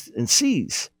ever goes and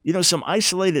sees. Some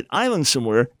isolated island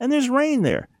somewhere, and there's rain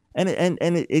there. And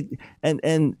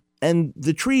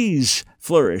the trees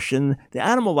flourish, and the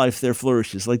animal life there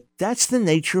flourishes. Like, that's the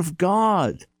nature of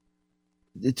God.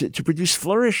 to produce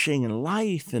flourishing and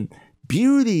life and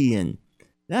beauty, and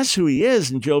that's who he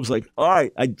is. And Job's like, all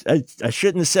right, I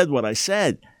shouldn't have said what I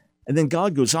said. And then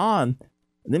God goes on,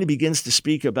 and then he begins to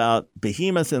speak about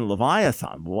Behemoth and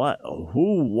Leviathan. What?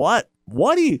 Who? What?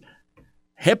 What do you?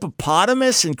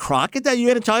 Hippopotamus and crocodile?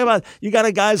 You're going to talk about, you got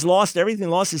a guy's lost everything,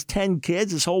 lost his 10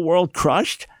 kids, his whole world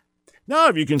crushed? No,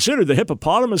 have you considered the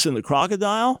hippopotamus and the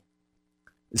crocodile?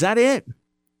 Is that it?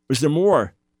 Or is there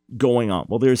more going on?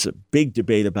 Well, there's a big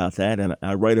debate about that, and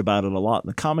I write about it a lot in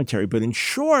the commentary. But in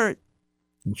short,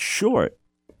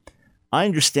 I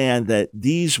understand that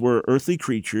these were earthly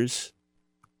creatures.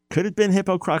 Could have been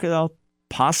hippo, crocodile,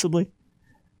 possibly.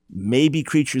 Maybe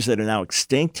creatures that are now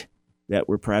extinct, that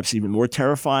were perhaps even more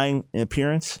terrifying in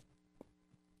appearance.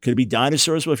 Could it be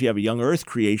dinosaurs? Well, if you have a young Earth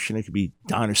creation, it could be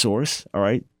dinosaurs, all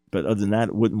right? But other than that,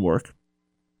 it wouldn't work,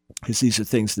 because these are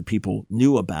things that people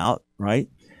knew about, right?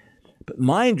 But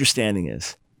my understanding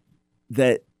is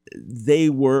that they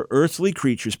were earthly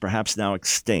creatures, perhaps now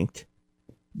extinct,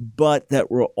 but that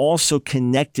were also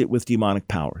connected with demonic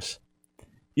powers.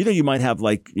 You know, you might have,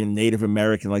 like in Native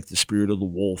American, like the spirit of the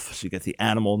wolf. So you get the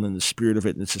animal and then the spirit of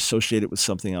it, and it's associated with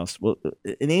something else. Well,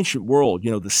 in ancient world,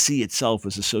 the sea itself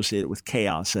was associated with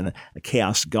chaos and a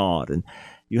chaos god. And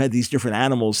you had these different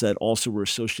animals that also were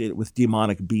associated with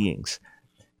demonic beings.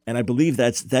 And I believe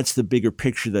that's the bigger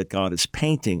picture that God is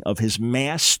painting of his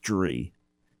mastery.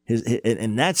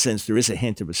 In that sense, there is a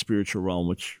hint of a spiritual realm,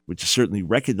 which is certainly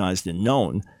recognized and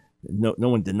known. No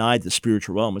one denied the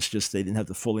spiritual realm. It's just they didn't have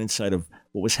the full insight of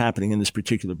what was happening in this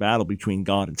particular battle between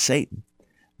God and Satan.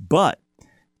 But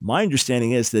my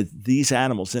understanding is that these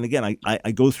animals, and again,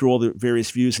 I go through all the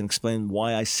various views and explain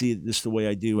why I see this the way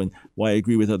I do and why I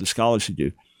agree with other scholars who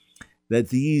do, that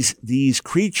these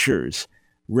creatures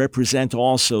represent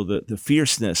also the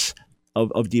fierceness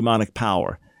of demonic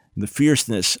power, the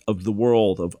fierceness of the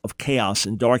world, of chaos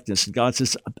and darkness. And God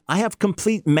says, I have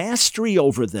complete mastery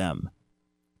over them.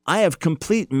 I have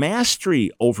complete mastery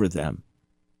over them.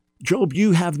 Job,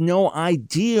 you have no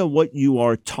idea what you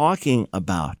are talking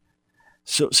about.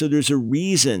 So there's a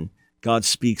reason God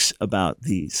speaks about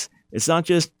these. It's not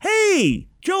just, hey,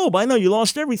 Job, I know you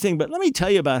lost everything, but let me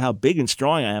tell you about how big and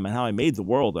strong I am and how I made the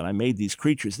world and I made these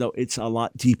creatures. No, it's a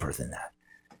lot deeper than that.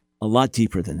 A lot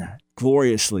deeper than that.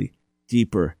 Gloriously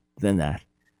deeper than that.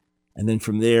 And then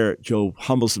from there, Job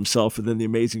humbles himself, and then the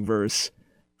amazing verse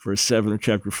 7 of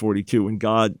chapter 42, when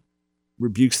God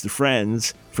rebukes the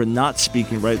friends for not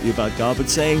speaking rightly about God, but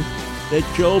saying that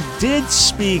Job did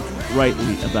speak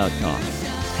rightly about God.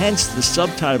 Hence the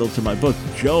subtitle to my book,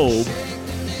 Job,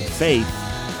 Faith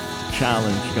to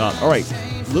Challenge God. All right,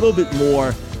 a little bit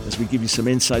more as we give you some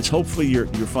insights. Hopefully you're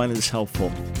finding this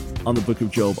helpful on the book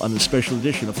of Job on the special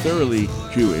edition of Thoroughly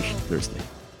Jewish Thursday.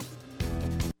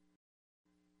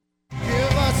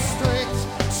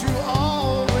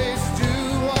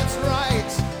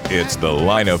 It's The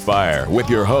Line of Fire with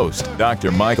your host, Dr.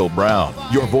 Michael Brown,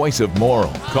 your voice of moral,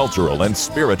 cultural, and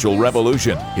spiritual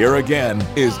revolution. Here again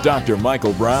is Dr.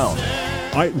 Michael Brown.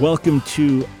 All right, welcome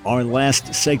to our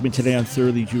last segment today on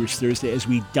Thoroughly Jewish Thursday as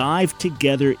we dive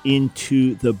together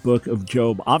into the book of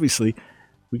Job. Obviously,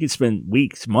 we could spend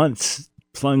weeks, months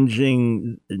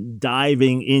diving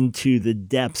into the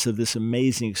depths of this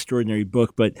amazing, extraordinary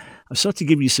book, but I've sought to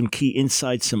give you some key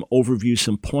insights, some overview,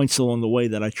 some points along the way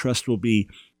that I trust will be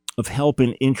of help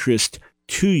and interest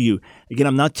to you. Again,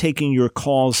 I'm not taking your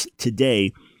calls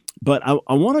today, but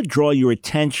I want to draw your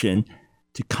attention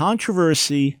to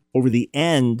controversy over the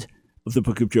end of the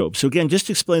book of Job. So again, just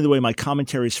to explain the way my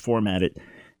commentary is formatted,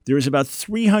 there is about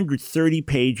 330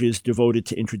 pages devoted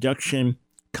to introduction,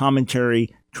 commentary,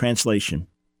 translation.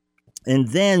 And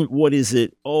then what is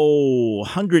it?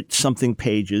 100-something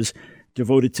pages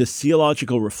devoted to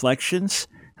theological reflections.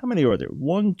 How many are there?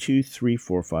 1, 2, 3,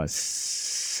 4, 5,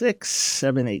 6,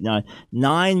 7, 8, 9.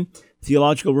 9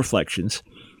 theological reflections,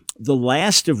 the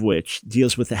last of which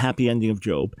deals with the happy ending of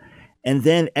Job, and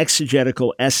then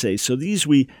exegetical essays. So these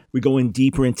we go in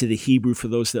deeper into the Hebrew for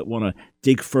those that want to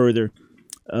dig further.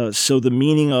 So the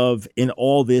meaning of, in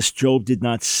all this, Job did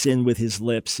not sin with his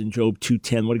lips in Job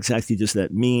 2:10. What exactly does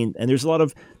that mean? And there's a lot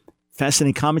of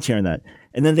fascinating commentary on that.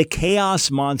 And then the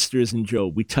chaos monsters in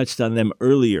Job. We touched on them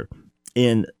earlier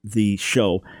in the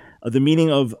show. The meaning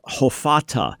of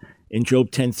Hophata in Job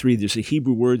 10:3. There's a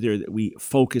Hebrew word there that we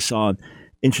focus on.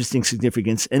 Interesting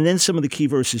significance. And then some of the key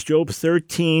verses. Job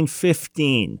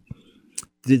 13:15.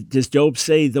 Does Job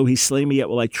say, though he slay me, yet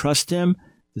will I trust him?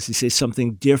 Does he say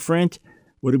something different?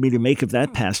 What are we to make of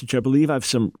that passage? I believe I have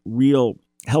some real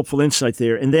helpful insight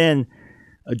there. And then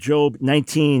Job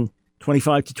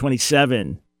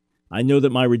 19:25-27. I know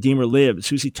that my Redeemer lives.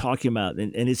 Who's he talking about?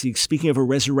 And is he speaking of a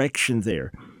resurrection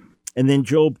there? And then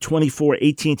Job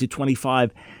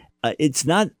 24:18-25. It's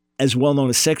not as well-known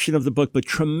a section of the book, but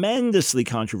tremendously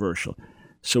controversial.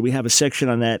 So we have a section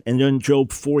on that. And then Job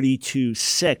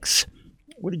 42:6.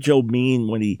 What did Job mean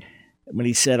when he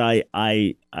said,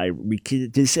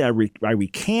 did he say I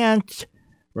recant,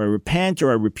 or I repent,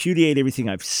 or I repudiate everything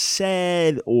I've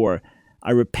said, or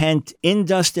I repent in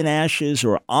dust and ashes,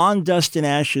 or on dust and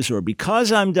ashes, or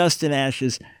because I'm dust and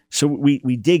ashes? So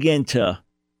we dig into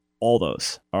all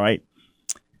those, all right?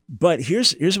 But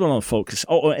here's what I'm going to focus.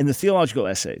 And the theological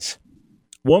essays.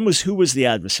 One was, who was the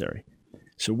adversary?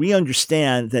 So we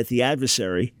understand that the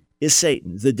adversary is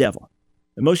Satan, the devil.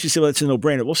 And most of you say, well, that's a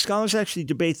no-brainer. Well, scholars actually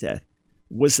debate that.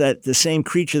 Was that the same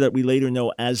creature that we later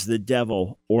know as the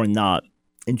devil or not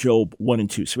in Job 1 and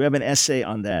 2? So we have an essay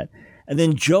on that. And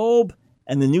then Job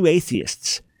and the new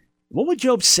atheists. What would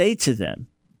Job say to them?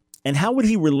 And how would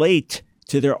he relate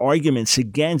to their arguments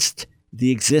against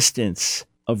the existence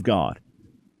of God?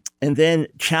 And then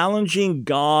challenging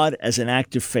God as an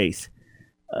act of faith.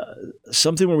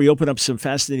 Something where we open up some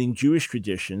fascinating Jewish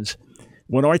traditions.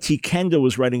 When R.T. Kendall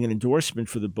was writing an endorsement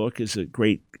for the book as a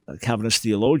great Calvinist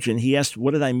theologian, he asked,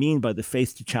 what did I mean by the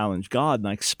faith to challenge God? And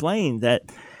I explained that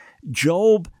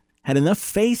Job had enough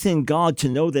faith in God to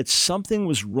know that something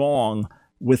was wrong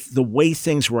with the way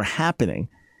things were happening.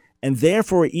 And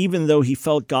therefore, even though he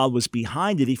felt God was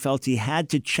behind it, he felt he had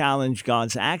to challenge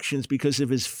God's actions because of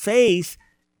his faith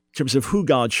in terms of who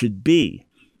God should be.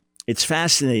 It's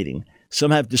fascinating.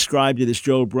 Some have described it as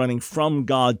Job running from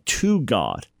God to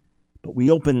God. But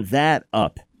we open that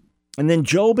up. And then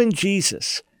Job and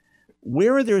Jesus.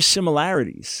 Where are there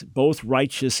similarities? Both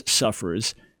righteous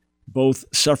sufferers, both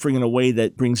suffering in a way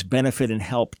that brings benefit and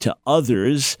help to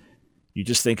others. You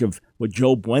just think of what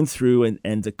Job went through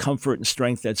and the comfort and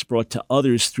strength that's brought to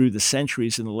others through the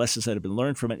centuries and the lessons that have been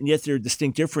learned from it. And yet there are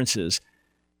distinct differences,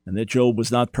 and that Job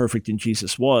was not perfect and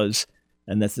Jesus was,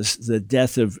 and that the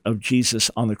death of Jesus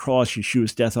on the cross,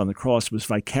 Yeshua's death on the cross, was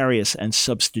vicarious and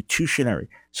substitutionary.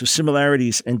 So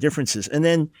similarities and differences. And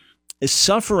then, is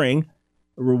suffering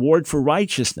a reward for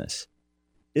righteousness?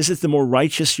 Is it the more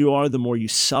righteous you are, the more you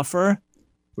suffer?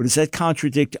 Or does that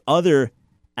contradict other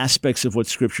aspects of what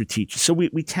Scripture teaches? So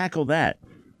we tackle that.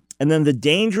 And then the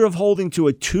danger of holding to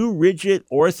a too rigid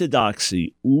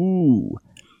orthodoxy. Ooh.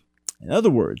 In other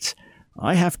words,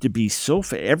 I have to be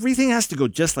everything has to go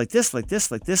just like this, like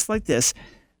this, like this, like this,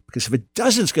 because if it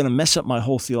doesn't, it's going to mess up my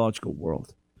whole theological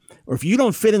world. Or if you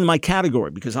don't fit in my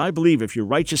category, because I believe if you're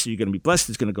righteous, you're going to be blessed,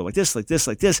 it's going to go like this, like this,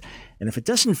 like this. And if it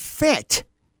doesn't fit,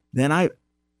 then I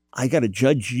got to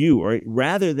judge you, or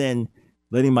rather than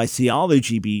letting my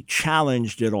theology be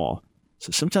challenged at all.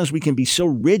 So sometimes we can be so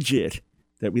rigid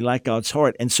that we lack God's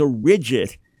heart, and so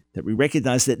rigid that we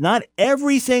recognize that not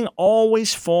everything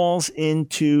always falls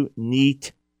into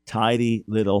neat, tidy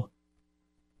little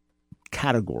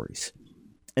categories.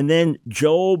 And then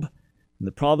Job and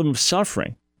the problem of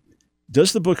suffering.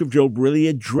 Does the book of Job really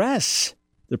address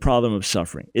the problem of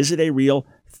suffering? Is it a real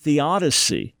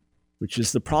theodicy, which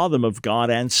is the problem of God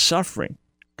and suffering?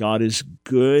 God is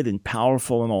good and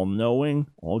powerful and all-knowing,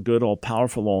 all good,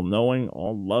 all-powerful, all-knowing,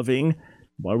 all-loving.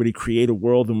 Why would he create a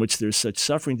world in which there's such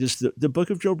suffering? Does the book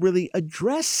of Job really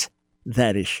address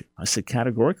that issue? I said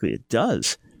categorically it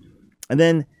does. And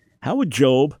then how would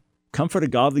Job comfort a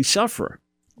godly sufferer?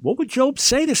 What would Job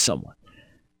say to someone?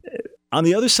 On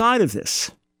the other side of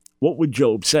this, what would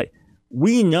Job say?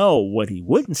 We know what he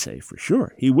wouldn't say for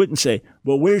sure. He wouldn't say,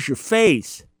 well, where's your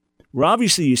faith? Well,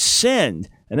 obviously you sinned,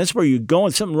 and that's where you're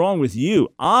going. Something wrong with you.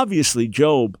 Obviously,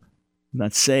 Job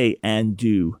not say and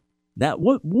do that.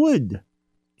 What would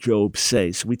Job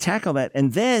say? So we tackle that.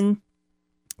 And then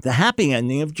the happy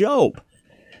ending of Job.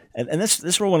 And this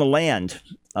is where I want to land,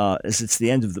 as it's the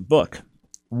end of the book.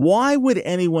 Why would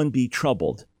anyone be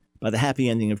troubled by the happy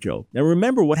ending of Job? Now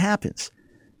remember what happens.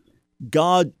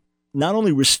 God not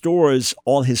only restores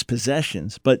all his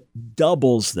possessions, but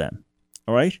doubles them.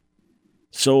 All right?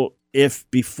 So if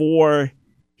before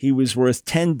he was worth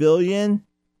 10 billion,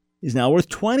 he's now worth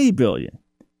 20 billion.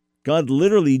 God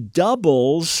literally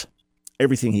doubles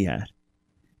everything he had.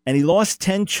 And he lost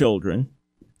 10 children.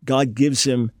 God gives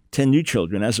him 10 new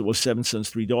children, as it was 7 sons,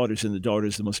 3 daughters, and the daughter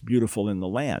is the most beautiful in the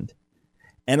land.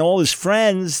 And all his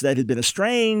friends that had been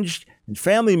estranged, and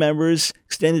family members,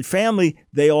 extended family,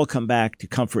 they all come back to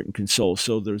comfort and console.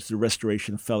 So there's the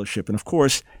restoration of fellowship and, of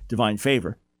course, divine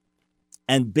favor.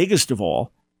 And biggest of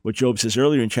all, what Job says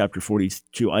earlier in chapter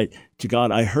 42, to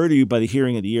God, I heard of you by the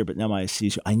hearing of the ear, but now my eyes see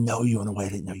you. I know you in a way I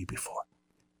didn't know you before.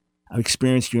 I've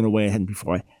experienced you in a way I hadn't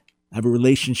before. I have a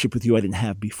relationship with you I didn't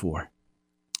have before.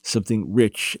 something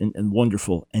rich and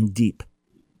wonderful and deep.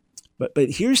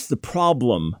 But here's the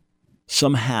problem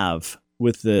some have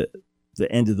with the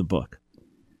end of the book.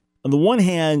 On the one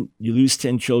hand, you lose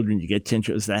 10 children, you get 10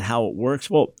 children. Is that how it works?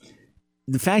 Well,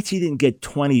 the fact he didn't get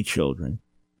 20 children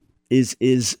is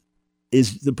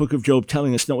the book of Job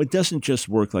telling us, no, it doesn't just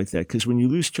work like that, because when you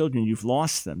lose children, you've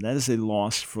lost them. That is a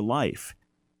loss for life.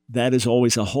 That is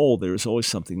always a hole. There is always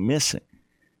something missing.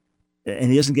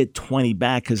 And he doesn't get 20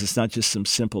 back because it's not just some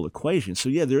simple equation. So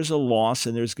yeah, there's a loss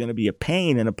and there's going to be a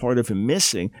pain and a part of him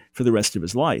missing for the rest of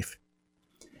his life.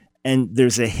 And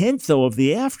there's a hint, though, of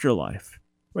the afterlife.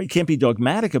 Right? You can't be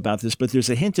dogmatic about this, but there's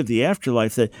a hint of the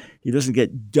afterlife that he doesn't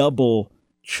get double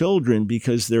children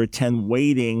because there are 10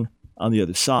 waiting on the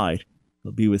other side.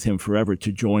 They'll be with him forever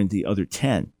to join the other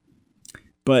 10.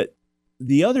 But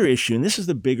the other issue, and this is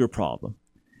the bigger problem,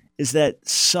 is that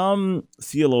some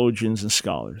theologians and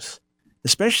scholars,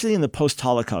 especially in the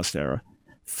post-Holocaust era,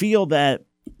 feel that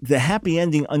the happy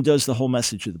ending undoes the whole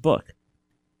message of the book.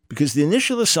 Because the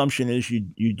initial assumption is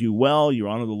you do well, you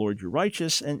honor the Lord, you're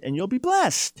righteous, and you'll be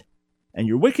blessed. And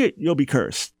you're wicked, you'll be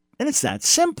cursed. And it's that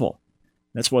simple.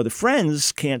 That's why the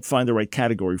friends can't find the right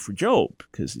category for Job,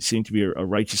 because he seemed to be a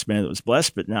righteous man that was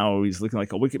blessed, but now he's looking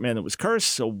like a wicked man that was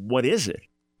cursed. So what is it?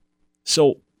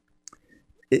 So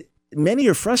many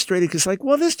are frustrated because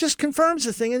this just confirms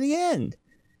the thing in the end.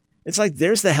 It's like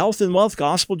there's the health and wealth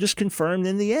gospel just confirmed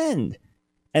in the end.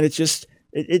 And it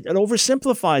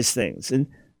oversimplifies things. And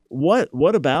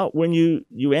what about when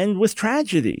you end with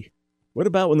tragedy? What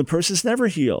about when the person's never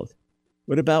healed?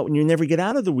 What about when you never get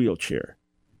out of the wheelchair?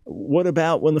 What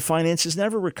about when the finances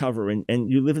never recover and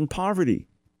you live in poverty?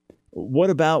 What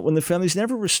about when the family's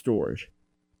never restored?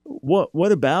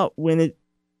 What about when it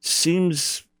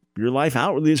seems your life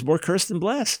outwardly is more cursed than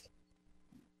blessed?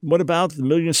 What about the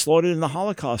millions slaughtered in the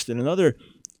Holocaust and in other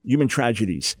human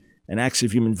tragedies and acts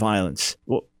of human violence?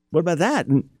 Well, what about that?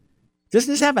 And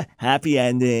doesn't this have a happy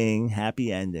ending?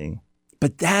 Happy ending.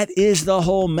 But that is the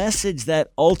whole message,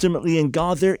 that ultimately in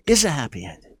God there is a happy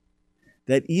ending.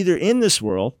 That either in this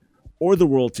world or the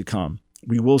world to come,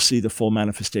 we will see the full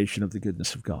manifestation of the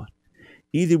goodness of God.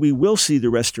 Either we will see the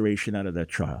restoration out of that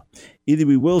trial. Either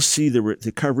we will see the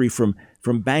recovery from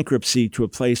bankruptcy to a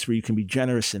place where you can be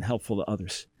generous and helpful to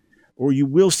others. Or you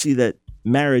will see that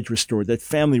marriage restored, that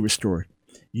family restored.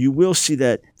 You will see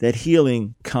that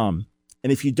healing come.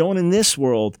 And if you don't in this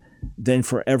world, then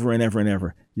forever and ever and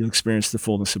ever, you'll experience the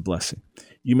fullness of blessing.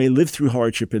 You may live through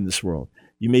hardship in this world.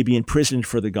 You may be imprisoned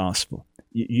for the gospel.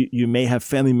 You may have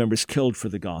family members killed for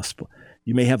the gospel.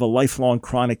 You may have a lifelong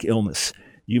chronic illness.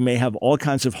 You may have all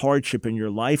kinds of hardship in your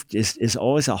life. It's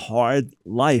always a hard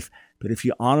life. But if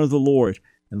you honor the Lord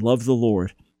and love the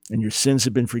Lord, and your sins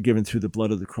have been forgiven through the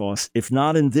blood of the cross, if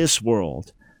not in this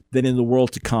world, then in the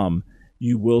world to come,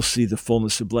 you will see the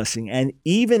fullness of blessing. And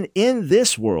even in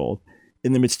this world,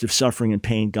 in the midst of suffering and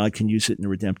pain, God can use it in a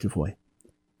redemptive way.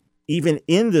 Even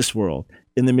in this world,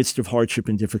 in the midst of hardship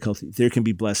and difficulty, there can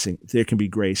be blessing, there can be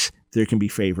grace, there can be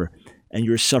favor. And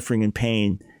your suffering and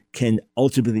pain can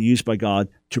ultimately be used by God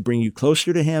to bring you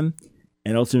closer to Him,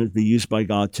 and ultimately be used by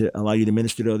God to allow you to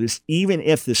minister to others, even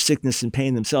if the sickness and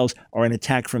pain themselves are an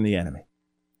attack from the enemy,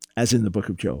 as in the book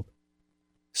of Job.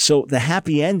 So the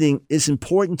happy ending is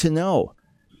important to know.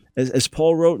 As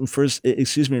Paul wrote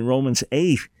in Romans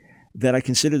 8, that I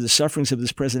consider the sufferings of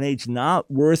this present age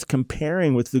not worth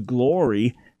comparing with the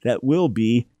glory that will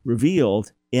be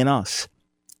revealed in us.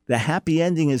 The happy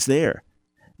ending is there.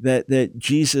 That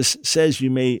Jesus says you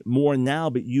may mourn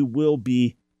now, but you will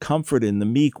be comforted. The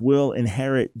meek will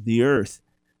inherit the earth.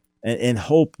 And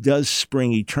hope does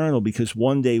spring eternal, because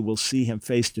one day we'll see Him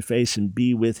face to face and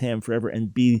be with Him forever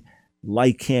and be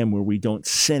like Him, where we don't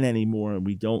sin anymore and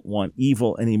we don't want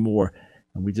evil anymore.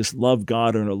 And we just love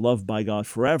God and are loved by God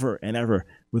forever and ever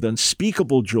with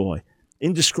unspeakable joy,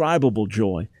 indescribable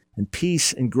joy, and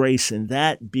peace and grace, and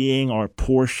that being our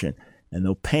portion. And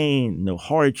no pain, no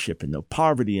hardship, and no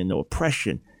poverty, and no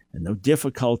oppression, and no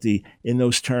difficulty in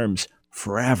those terms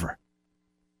forever.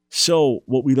 So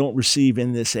what we don't receive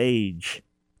in this age,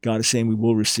 God is saying we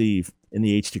will receive in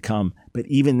the age to come. But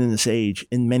even in this age,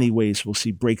 in many ways, we'll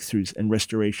see breakthroughs and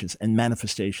restorations and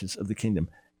manifestations of the kingdom.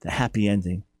 The happy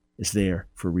ending is there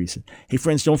for a reason. Hey,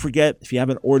 friends, don't forget, if you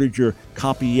haven't ordered your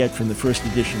copy yet from the first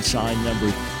edition signed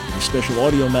numbered, the special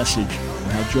audio message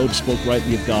on how Job spoke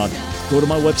rightly of God, go to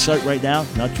my website right now.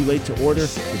 Not too late to order.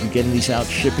 We'll be getting these out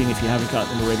shipping if you haven't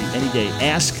gotten them already any day.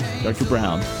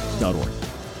 AskDrBrown.org.